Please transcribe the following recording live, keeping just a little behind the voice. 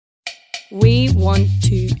We want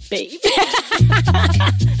to be.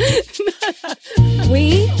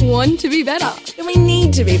 We want to be better. We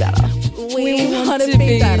need to be better. We want to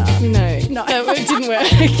be better. No, it didn't work.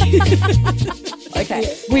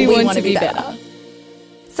 Okay. We want to be better.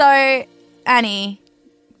 So, Annie,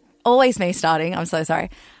 always me starting. I'm so sorry.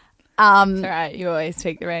 It's all right. You always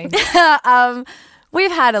take the reins.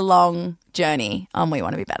 We've had a long journey on We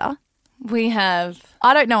Want to Be Better. We have.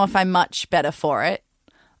 I don't know if I'm much better for it.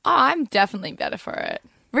 Oh, I'm definitely better for it.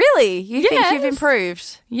 Really? You think Yes. you've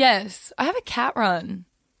improved? Yes. I have a cat run.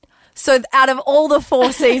 So out of all the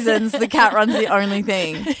 4 seasons, the cat run's the only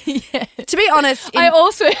thing. Yeah. To be honest, I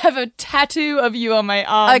also have a tattoo of you on my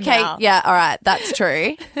arm. okay, now. yeah, all right, that's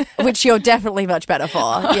true. Which you're definitely much better for.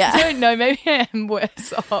 I Yeah, don't know. Maybe I am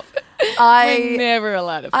worse off. We're I never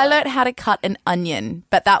allowed to. I learned how to cut an onion,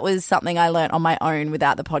 but that was something I learned on my own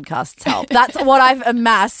without the podcast's help. That's what I've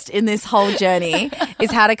amassed in this whole journey is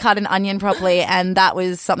how to cut an onion properly, and that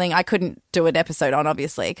was something I couldn't do an episode on,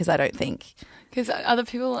 obviously, because I don't think. Because other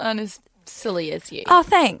people aren't as silly as you. Oh,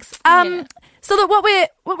 thanks. Yeah. So that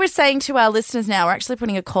what we're saying to our listeners now, we're actually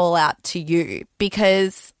putting a call out to you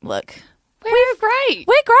because look, We're great.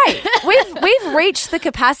 we're great. We've reached the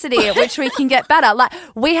capacity at which we can get better. Like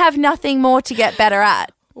we have nothing more to get better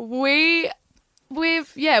at. We've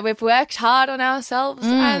worked hard on ourselves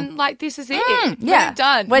and like this is it. yeah. We're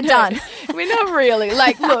done. We're done. We're not really.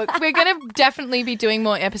 Like, look, we're going to definitely be doing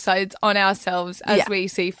more episodes on ourselves as Yeah. we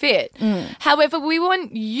see fit. However, we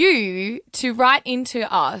want you to write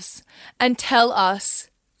into us and tell us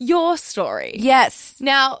your story. Yes.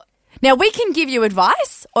 Now, Now we can give you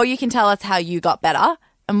advice or you can tell us how you got better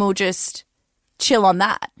and we'll just chill on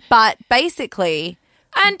that. But basically,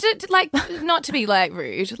 and not to be like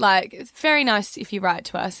rude, like it's very nice if you write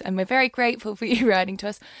to us and we're very grateful for you writing to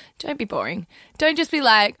us. Don't be boring. Don't just be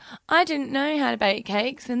like, I didn't know how to bake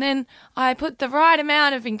cakes and then I put the right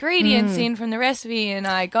amount of ingredients in from the recipe and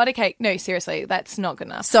I got a cake. No, seriously, that's not good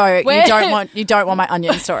enough. so you don't want my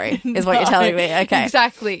onion story is what you're telling me. Okay.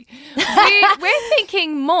 Exactly. We're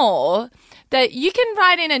thinking more that you can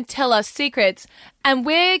write in and tell us secrets and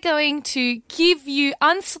we're going to give you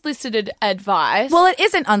unsolicited advice. Well, it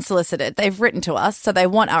isn't unsolicited. They've written to us, so they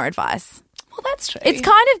want our advice. Well, that's true. It's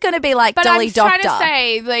kind of going to be like but Dolly I'm Doctor. trying to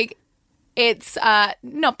say, like, it's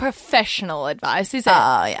not professional advice, is it?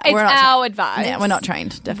 Oh, yeah. It's We're not our advice. Yeah, we're not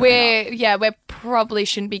trained. Definitely not. We probably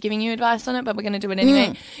shouldn't be giving you advice on it, but we're going to do it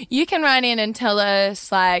anyway. You can write in and tell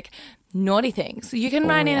us, like, naughty things. You can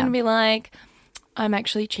write in and be like, I'm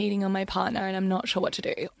actually cheating on my partner and I'm not sure what to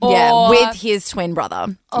do. Yeah, Or with his twin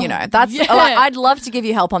brother. That's yeah. like, I'd love to give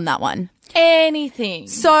you help on that one. anything.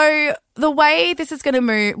 So the way this is going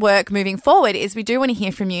to work moving forward is we do want to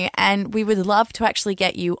hear from you and we would love to actually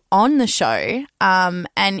get you on the show. And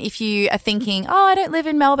if you are thinking, oh, I don't live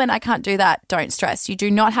in Melbourne, I can't do that, don't stress. You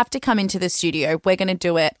do not have to come into the studio. We're going to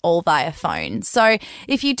do it all via phone. So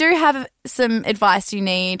if you do have some advice you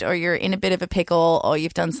need or you're in a bit of a pickle or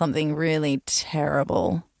you've done something really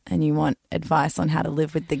terrible and you want advice on how to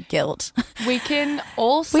live with the guilt, We can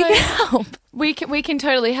also we can help. we can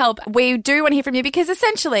totally help. We do want to hear from you because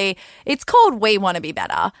essentially it's called We Want to Be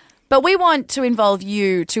Better, but we want to involve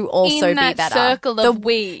you to also In that be better. circle of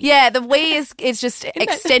we. Yeah, the we is just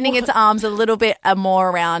extending its arms a little bit more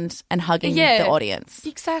around and hugging Yeah. the audience.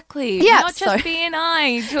 Exactly. Yeah, Not so- just B and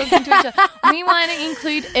I talking to each other. We want to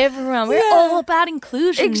include everyone. We're all about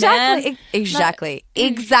inclusion. Exactly. Man.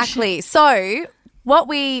 Exactly. So what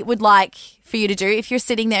we would like for you to do, if you're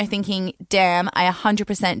sitting there thinking, damn, I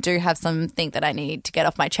 100% do have something that I need to get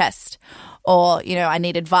off my chest, or, I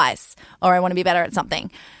need advice, or I want to be better at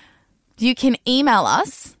something, you can email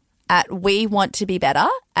us at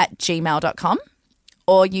wewanttobebetter@gmail.com,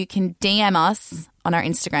 or you can DM us on our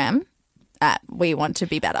Instagram at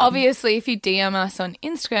wewanttobebetter. Obviously, if you DM us on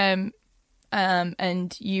Instagram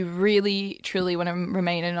and you really, truly want to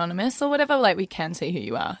remain anonymous or whatever, like we can see who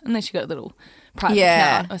you are, unless you got a little private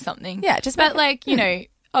Yeah. account or something. Yeah, just but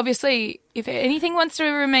obviously, if anything wants to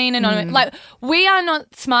remain anonymous, like we are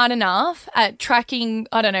not smart enough at tracking.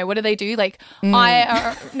 I don't know, what do they do? Like you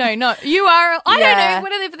are. I don't know,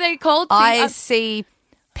 what are they called? ICP?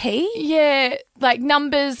 Yeah, like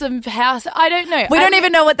numbers of house. I don't know. We don't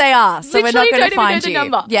even know what they are, so we're not going to find the you.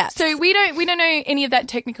 number. Yeah. So we don't know any of that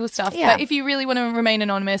technical stuff. Yeah. But if you really want to remain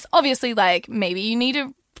anonymous, obviously, like maybe you need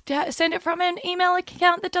to send it from an email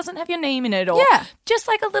account that doesn't have your name in it, or just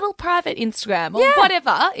like a little private Instagram or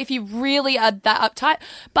whatever. If you really are that uptight,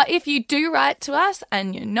 but if you do write to us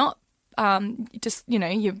and you're not.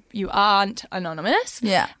 You aren't anonymous.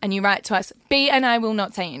 Yeah. And you write to us. B and I will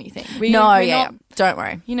not say anything. Don't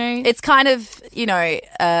worry. You know, It's kind of,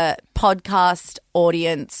 a podcast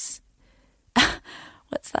audience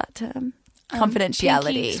what's that term? Confidentiality.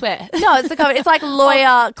 Pinky swear. No, it's like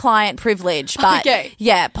lawyer client privilege, but Okay.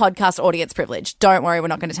 yeah, podcast audience privilege. Don't worry, we're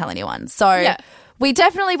not going to tell anyone. So we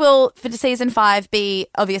definitely will, for season 5, be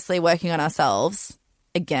obviously working on ourselves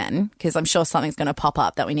again, because I'm sure something's going to pop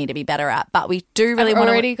up that we need to be better at. But we do really want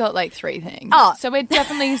to. already got like 3 things. Oh. So we're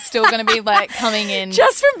definitely still going to be like coming in.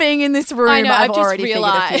 Just from being in this room, I know, I've I've just already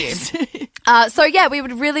realised. figured a few. So yeah, we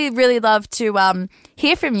would really, really love to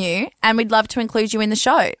hear from you, and we'd love to include you in the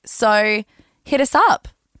show. So hit us up,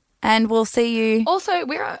 and we'll see you. Also,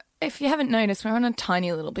 if you haven't noticed, we're on a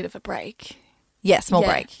tiny little bit of a break. Yeah, small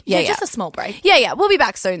break. Yeah, just a small break. Yeah. We'll be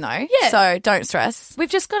back soon though. Yeah. So don't stress. We've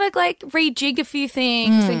just got to like rejig a few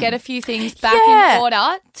things and get a few things back Yeah. in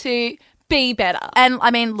order to be better. And I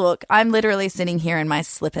mean, look, I'm literally sitting here in my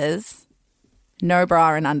slippers, no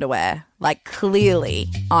bra and underwear. Like, clearly,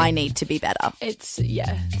 I need to be better. It's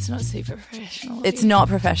not super professional. It's not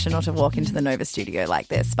professional to walk into the Nova studio like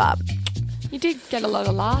this, but You did get a lot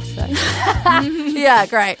of laughs though. yeah,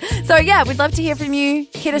 great. So yeah, we'd love to hear from you.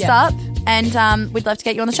 Hit us Yeah. up, and we'd love to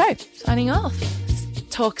get you on the show. Signing off.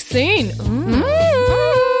 Talk soon.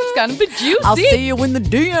 It's gonna be juicy. I'll see you in the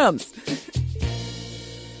DMs.